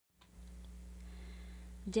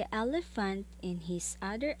The elephant and his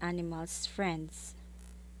other animals' friends.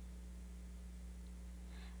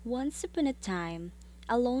 Once upon a time,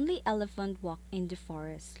 a lonely elephant walked in the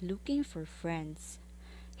forest looking for friends.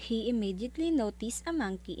 He immediately noticed a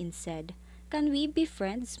monkey and said, "Can we be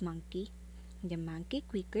friends, monkey?" The monkey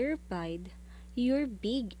quickly replied, "You're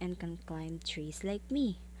big and can climb trees like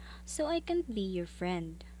me, so I can't be your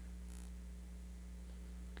friend."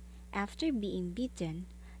 After being beaten,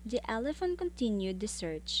 the elephant continued the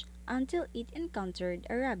search until it encountered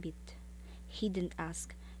a rabbit. He then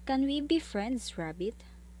asked, "Can we be friends, rabbit?"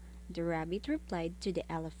 The rabbit replied to the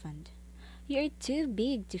elephant, "You are too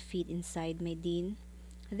big to fit inside my den.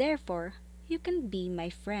 Therefore, you can be my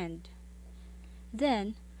friend."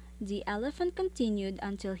 Then the elephant continued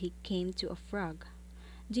until he came to a frog.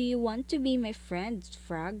 "Do you want to be my friend,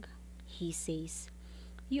 frog?" he says.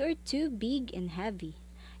 "You are too big and heavy.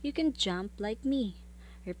 You can jump like me,"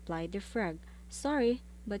 replied the frog. "Sorry,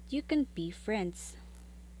 but you can't be friends."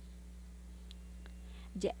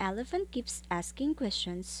 The elephant keeps asking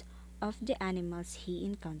questions of the animals he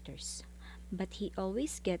encounters, but he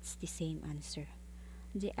always gets the same answer.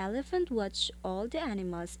 The elephant watched all the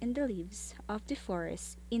animals in the leaves of the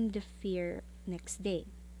forest in the fear next day.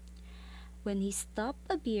 When he stopped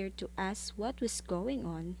a bear to ask what was going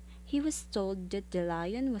on, he was told that the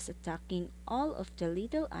lion was attacking all of the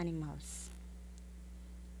little animals.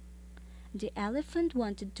 The elephant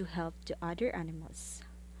wanted to help the other animals,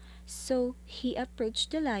 so he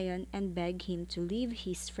approached the lion and begged him to leave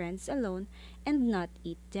his friends alone and not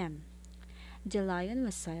eat them. The lion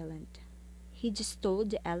was silent. He just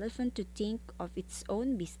told the elephant to think of its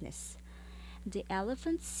own business. The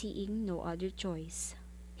elephant, seeing no other choice,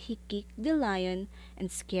 he kicked the lion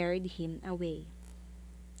and scared him away.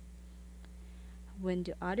 When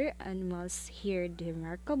the other animals heard the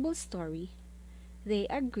remarkable story, they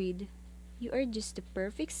agreed, "You are just the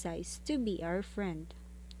perfect size to be our friend."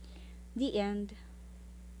 The end.